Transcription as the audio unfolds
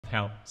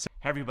help. So,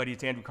 hey everybody,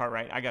 it's Andrew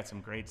Cartwright. I got some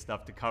great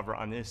stuff to cover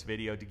on this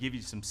video to give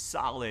you some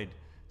solid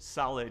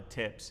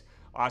tips.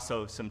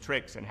 Also some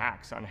tricks and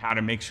hacks on how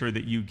to make sure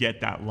that you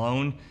get that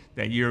loan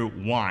that you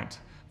want.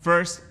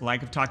 First,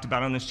 like I've talked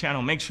about on this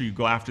channel, make sure you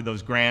go after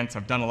those grants.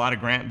 I've done a lot of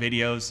grant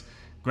videos.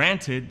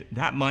 Granted,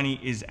 that money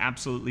is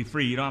absolutely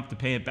free. You don't have to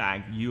pay it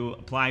back. You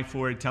apply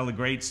for it, tell a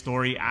great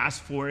story,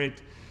 ask for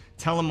it,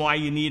 tell them why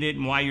you need it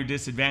and why you're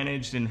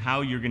disadvantaged and how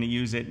you're gonna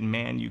use it, and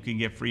man, you can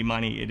get free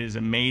money. It is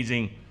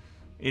amazing.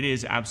 It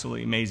is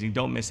absolutely amazing.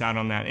 Don't miss out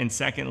on that. And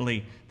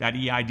secondly, that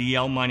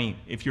EIDL money,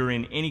 if you're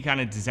in any kind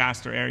of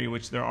disaster area,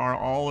 which there are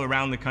all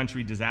around the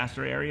country,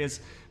 disaster areas,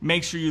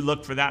 make sure you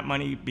look for that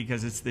money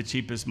because it's the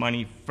cheapest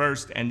money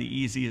first and the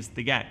easiest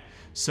to get.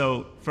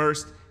 So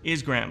first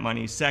is grant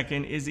money.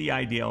 Second is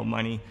EIDL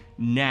money.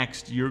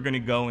 Next, you're gonna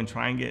go and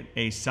try and get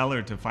a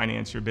seller to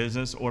finance your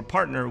business or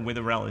partner with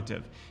a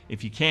relative.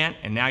 If you can't,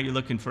 and now you're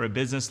looking for a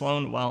business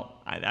loan, well,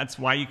 that's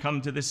why you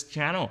come to this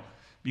channel.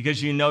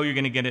 Because you know you're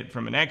going to get it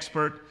from an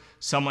expert,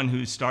 someone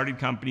who's started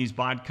companies,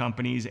 bought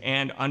companies,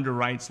 and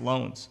underwrites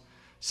loans.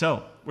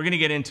 So we're going to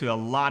get into a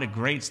lot of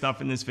great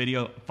stuff in this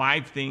video.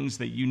 5 things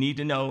that you need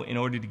to know in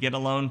order to get a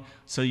loan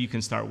so you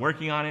can start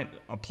working on it,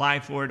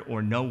 apply for it,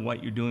 or know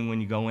what you're doing when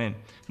you go in.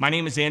 My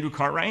name is Andrew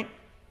Cartwright.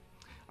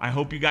 I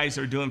hope you guys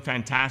are doing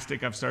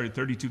fantastic. I've started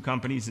 32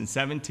 companies in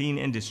 17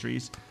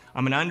 industries.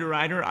 I'm an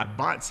underwriter. I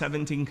bought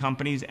 17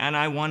 companies, and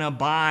I want to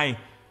buy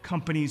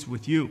companies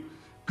with you.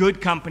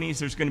 Good companies.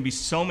 There's going to be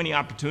so many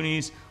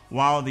opportunities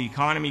while the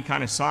economy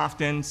kind of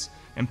softens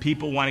and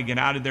people want to get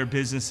out of their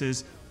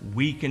businesses.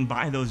 We can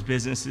buy those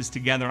businesses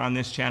together on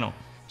this channel.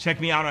 Check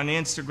me out on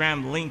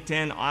Instagram,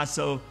 LinkedIn,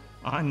 also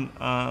on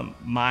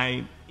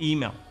my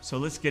email. So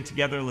let's get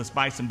together. Let's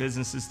buy some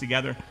businesses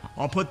together.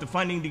 I'll put the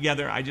funding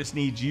together. I just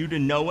need you to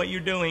know what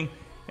you're doing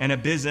and a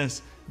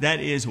business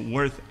that is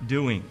worth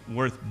doing,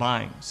 worth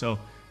buying. So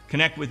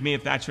connect with me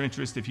if that's your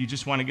interest. If you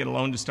just want to get a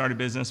loan to start a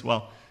business,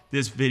 well,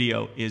 this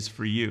video is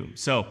for you.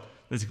 So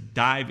let's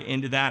dive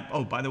into that.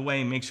 Oh, by the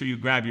way, make sure you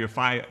grab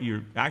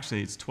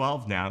actually it's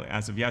 12 now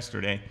as of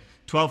yesterday.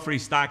 12 free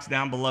stocks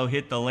down below,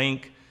 hit the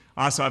link.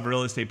 Also have a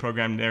real estate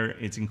program there,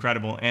 it's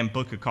incredible. And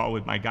book a call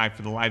with my guy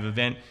for the live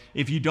event.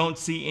 If you don't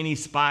see any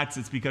spots,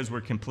 it's because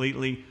we're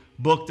completely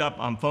booked up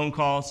on phone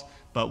calls,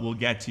 but we'll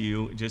get to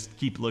you. Just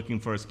keep looking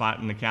for a spot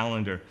in the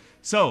calendar.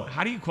 So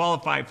how do you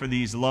qualify for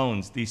these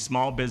loans, these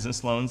small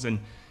business loans?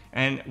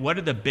 And what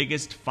are the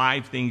biggest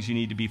 5 things you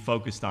need to be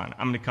focused on?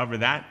 I'm going to cover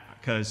that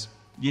because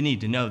you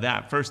need to know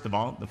that. First of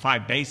all, the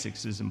 5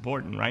 basics is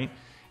important, right?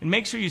 And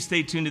make sure you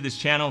stay tuned to this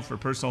channel for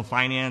personal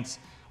finance,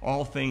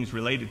 all things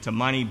related to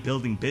money,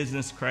 building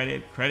business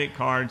credit, credit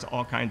cards,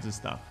 all kinds of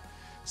stuff.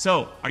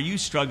 So are you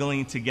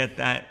struggling to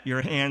get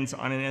your hands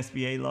on an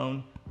SBA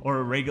loan or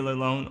a regular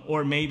loan,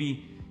 or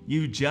maybe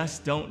you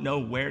just don't know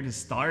where to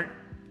start?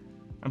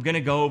 I'm going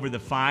to go over the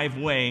 5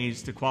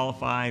 ways to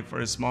qualify for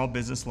a small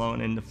business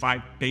loan and the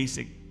 5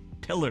 basic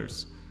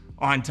pillars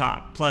on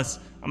top. Plus,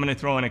 I'm going to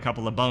throw in a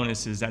couple of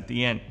bonuses at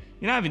the end.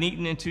 You know, I haven't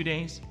eaten in 2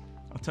 days.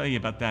 I'll tell you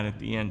about that at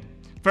the end.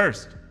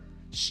 First,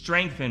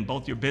 strengthen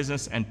both your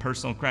business and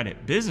personal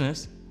credit.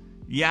 Business,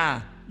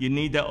 yeah, you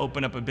need to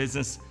open up a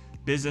business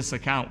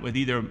account with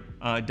either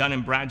Dun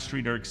 &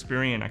 Bradstreet or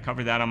Experian. I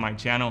cover that on my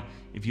channel.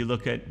 If you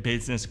look at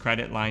business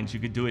credit lines,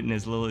 you could do it in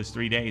as little as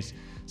 3 days.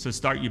 So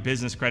start your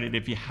business credit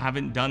if you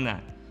haven't done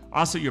that.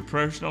 Also, your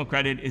personal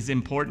credit is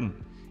important.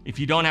 If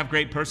you don't have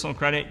great personal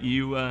credit,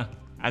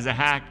 as a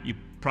hack, you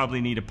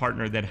probably need a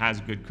partner that has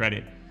good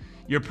credit.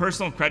 Your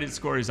personal credit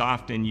score is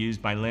often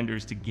used by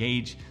lenders to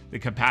gauge the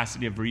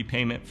capacity of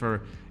repayment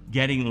for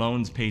getting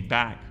loans paid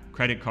back,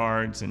 credit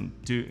cards and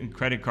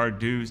credit card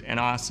dues, and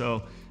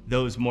also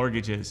those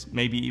mortgages,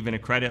 maybe even a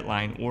credit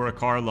line or a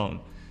car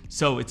loan.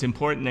 So it's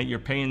important that you're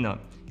paying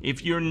them.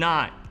 If you're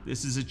not,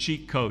 this is a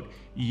cheat code.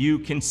 You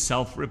can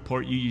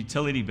self-report your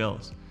utility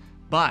bills,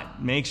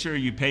 but make sure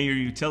you pay your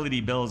utility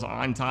bills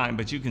on time,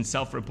 but you can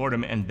self-report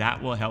them, and that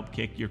will help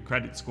kick your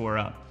credit score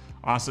up.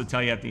 I'll also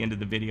tell you at the end of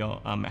the video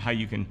how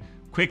you can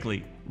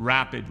quickly,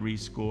 rapid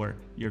rescore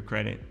your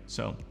credit.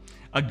 So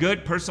a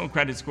good personal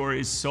credit score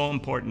is so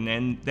important,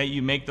 and that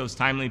you make those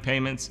timely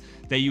payments,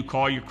 that you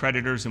call your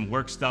creditors and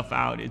work stuff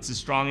out. It's a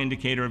strong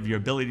indicator of your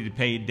ability to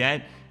pay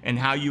debt and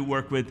how you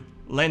work with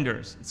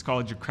lenders. It's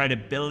called your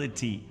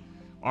credibility.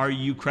 Are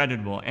you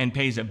creditable? And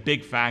plays a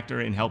big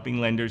factor in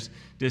helping lenders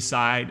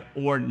decide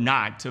or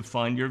not to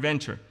fund your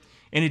venture.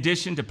 In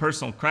addition to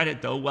personal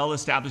credit, though,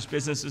 well-established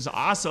businesses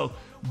also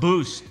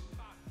boost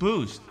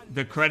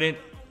the credit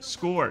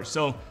score.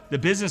 So the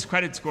business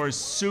credit score is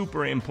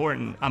super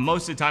important.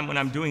 Most of the time when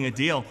I'm doing a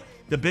deal,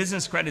 the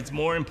business credit's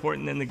more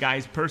important than the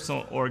guy's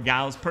personal or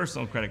gal's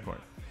personal credit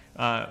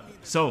score.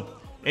 So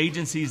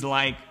agencies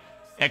like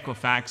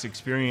Equifax,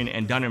 Experian,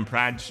 and Dun &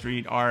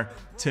 Bradstreet are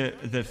to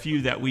the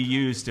few that we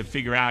use to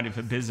figure out if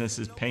a business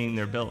is paying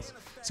their bills.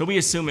 So we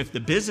assume if the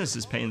business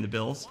is paying the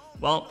bills,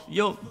 well,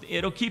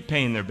 it'll keep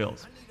paying their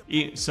bills.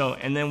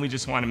 And then we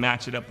just want to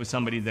match it up with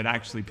somebody that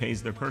actually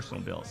pays their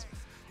personal bills.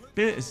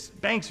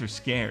 Banks are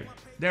scared.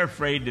 They're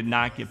afraid to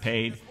not get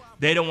paid.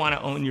 They don't want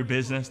to own your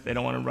business. They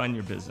don't want to run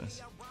your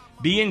business.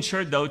 Be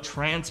ensured, though,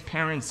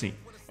 transparency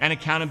and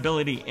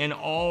accountability in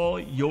all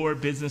your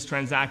business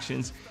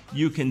transactions.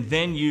 You can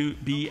then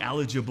be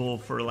eligible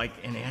for like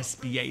an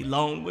SBA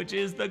loan, which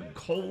is the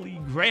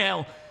holy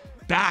grail,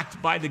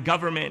 backed by the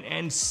government.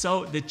 And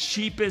so the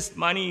cheapest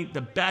money,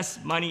 the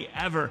best money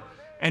ever.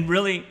 And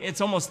really, it's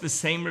almost the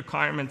same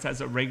requirements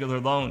as a regular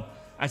loan.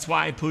 That's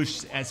why I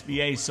push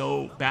SBA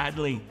so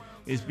badly,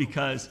 is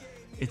because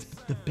it's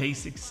the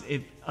basics.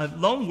 If a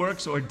loan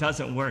works or it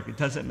doesn't work, it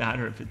doesn't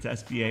matter if it's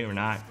SBA or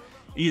not.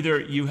 Either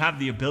you have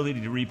the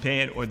ability to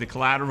repay it, or the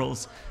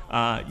collaterals,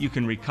 you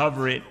can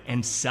recover it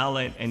and sell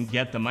it and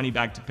get the money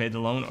back to pay the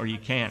loan, or you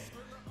can't.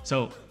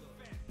 So,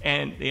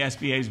 and the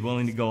SBA is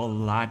willing to go a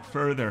lot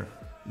further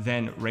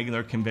than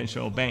regular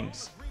conventional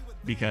banks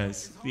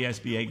because the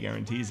SBA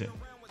guarantees it,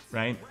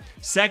 right?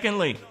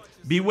 Secondly,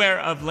 beware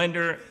of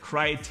lender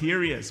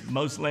criteria.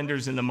 Most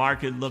lenders in the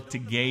market look to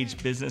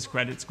gauge business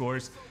credit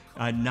scores,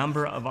 a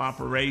number of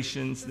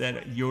operations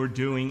that you're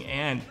doing,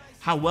 and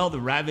how well the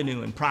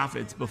revenue and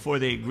profits before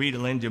they agree to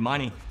lend you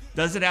money.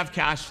 Does it have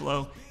cash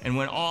flow? And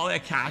when all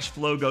that cash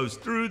flow goes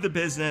through the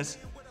business,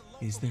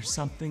 is there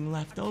something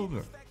left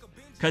over?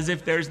 Because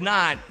if there's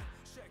not,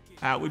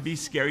 that would be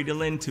scary to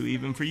lend to,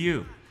 even for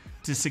you.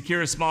 To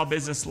secure a small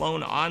business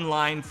loan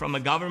online from a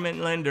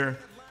government lender,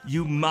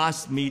 you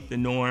must meet the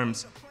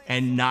norms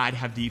and not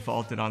have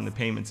defaulted on the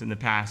payments in the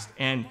past.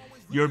 And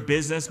your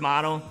business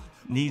model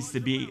needs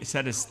to be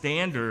set a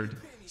standard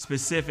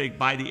specific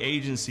by the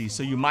agency.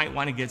 So you might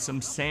want to get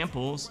some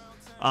samples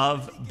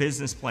of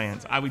business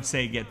plans. I would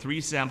say get 3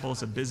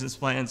 samples of business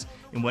plans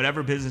in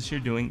whatever business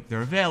you're doing.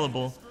 They're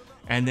available.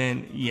 And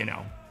then,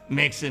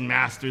 mix and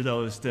master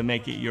those to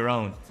make it your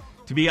own.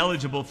 To be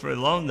eligible for a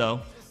loan, though,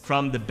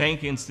 from the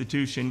bank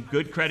institution,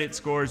 good credit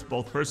scores,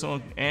 both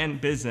personal and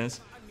business,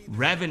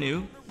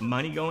 revenue,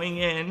 money going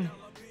in,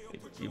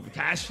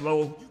 cash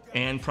flow,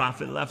 and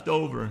profit left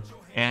over,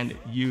 and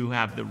you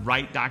have the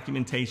right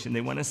documentation.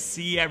 They want to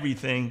see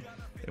everything.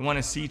 They want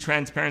to see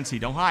transparency.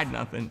 Don't hide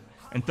nothing.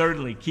 And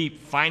thirdly, keep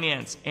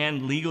finance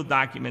and legal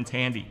documents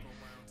handy.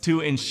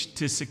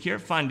 To secure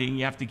funding,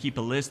 you have to keep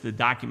a list of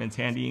documents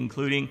handy,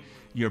 including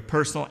your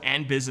personal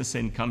and business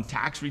income,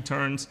 tax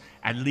returns,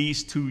 at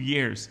least 2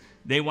 years.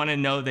 They want to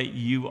know that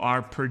you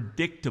are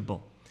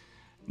predictable.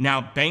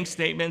 Now, bank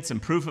statements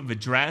and proof of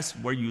address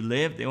where you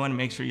live, they want to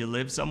make sure you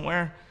live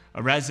somewhere.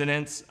 A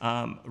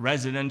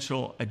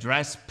residential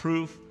address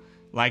proof,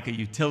 like a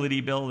utility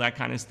bill, that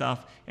kind of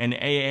stuff. An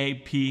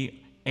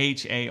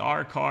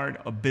AAPHAR card,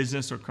 a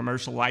business or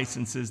commercial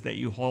licenses that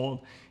you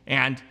hold,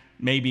 and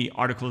maybe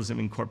articles of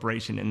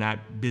incorporation in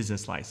that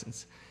business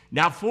license.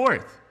 Now,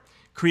 fourth,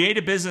 create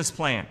a business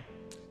plan.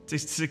 To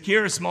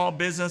secure a small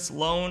business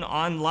loan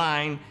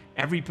online,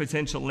 every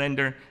potential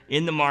lender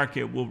in the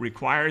market will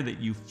require that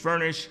you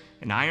furnish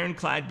an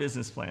ironclad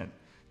business plan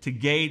to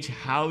gauge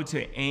how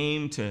to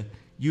aim to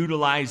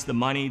utilize the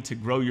money to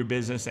grow your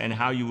business and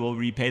how you will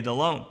repay the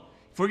loan.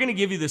 If we're going to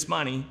give you this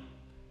money,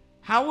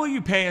 how will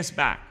you pay us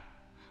back?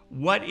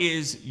 What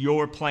is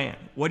your plan?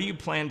 What do you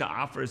plan to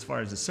offer as far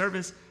as a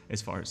service,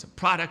 as far as a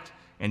product,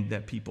 and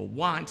that people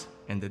want,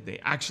 and that they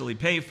actually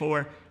pay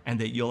for, and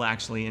that you'll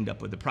actually end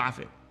up with a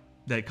profit?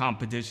 That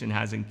competition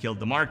hasn't killed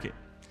the market.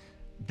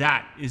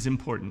 That is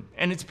important.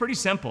 And it's pretty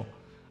simple.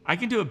 I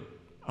can do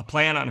a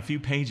plan on a few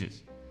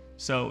pages.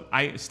 So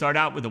I start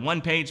out with a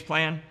 1-page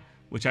plan,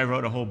 which I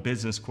wrote a whole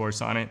business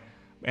course on it.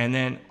 And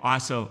then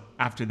also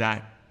after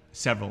that,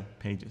 several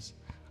pages.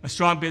 A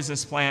strong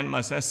business plan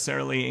must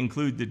necessarily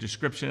include the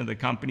description of the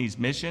company's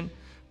mission,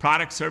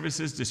 product,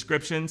 services,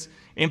 descriptions,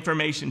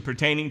 information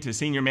pertaining to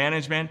senior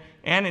management,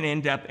 and an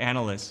in-depth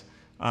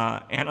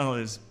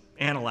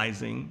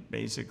analyzing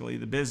basically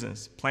the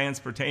business, plans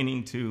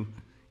pertaining to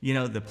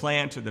the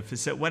plant or the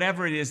facility,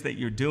 whatever it is that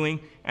you're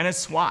doing, and a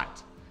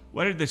SWOT.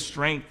 What are the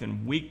strengths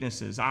and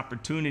weaknesses,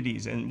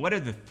 opportunities, and what are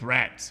the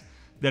threats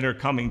that are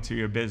coming to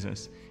your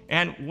business?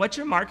 And what's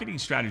your marketing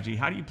strategy?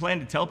 How do you plan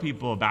to tell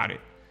people about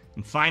it?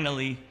 And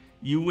finally,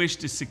 you wish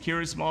to secure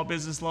a small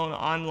business loan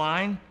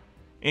online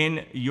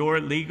in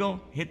your legal?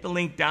 Hit the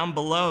link down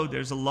below.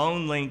 There's a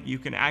loan link. You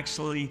can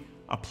actually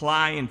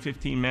apply in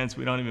 15 minutes.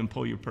 We don't even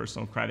pull your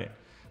personal credit.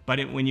 But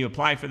when you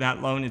apply for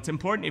that loan, it's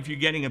important if you're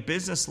getting a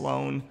business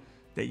loan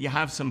that you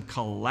have some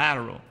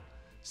collateral,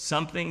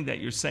 something that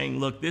you're saying,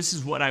 look, this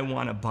is what I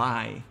want to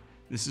buy.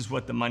 This is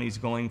what the money's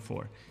going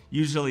for.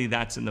 Usually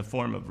that's in the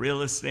form of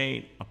real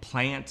estate, a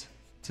plant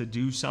to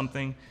do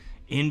something,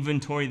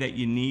 inventory that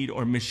you need,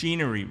 or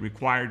machinery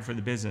required for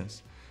the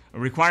business. A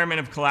requirement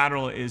of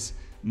collateral is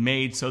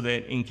made so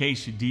that in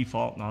case you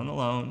default on the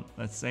loan,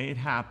 let's say it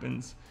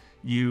happens,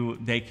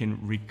 they can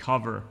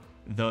recover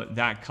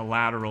that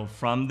collateral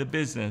from the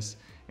business,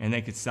 and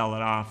they could sell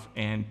it off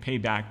and pay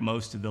back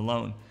most of the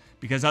loan.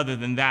 Because other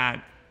than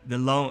that, the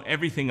loan,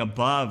 everything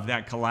above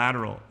that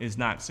collateral is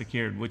not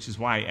secured, which is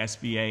why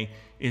SBA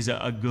is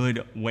a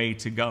good way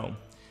to go.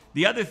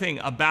 The other thing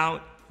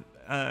about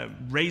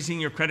raising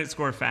your credit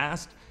score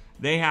fast,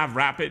 they have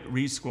rapid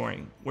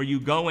rescoring, where you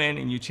go in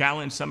and you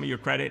challenge some of your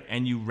credit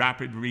and you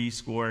rapid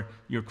rescore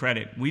your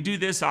credit. We do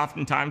this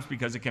oftentimes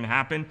because it can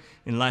happen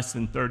in less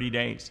than 30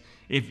 days.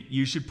 If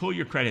you should pull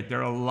your credit, there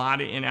are a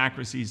lot of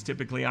inaccuracies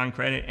typically on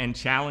credit, and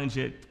challenge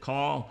it,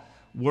 call,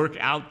 work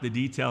out the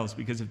details,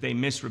 because if they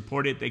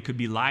misreport it, they could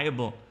be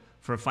liable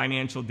for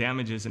financial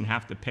damages and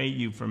have to pay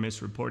you for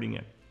misreporting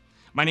it.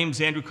 My name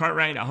is Andrew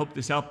Cartwright. I hope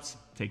this helps.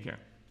 Take care.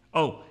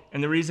 Oh,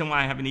 and the reason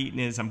why I haven't eaten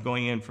is I'm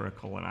going in for a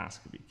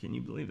colonoscopy. Can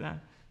you believe that?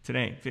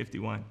 Today,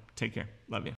 51. Take care. Love you.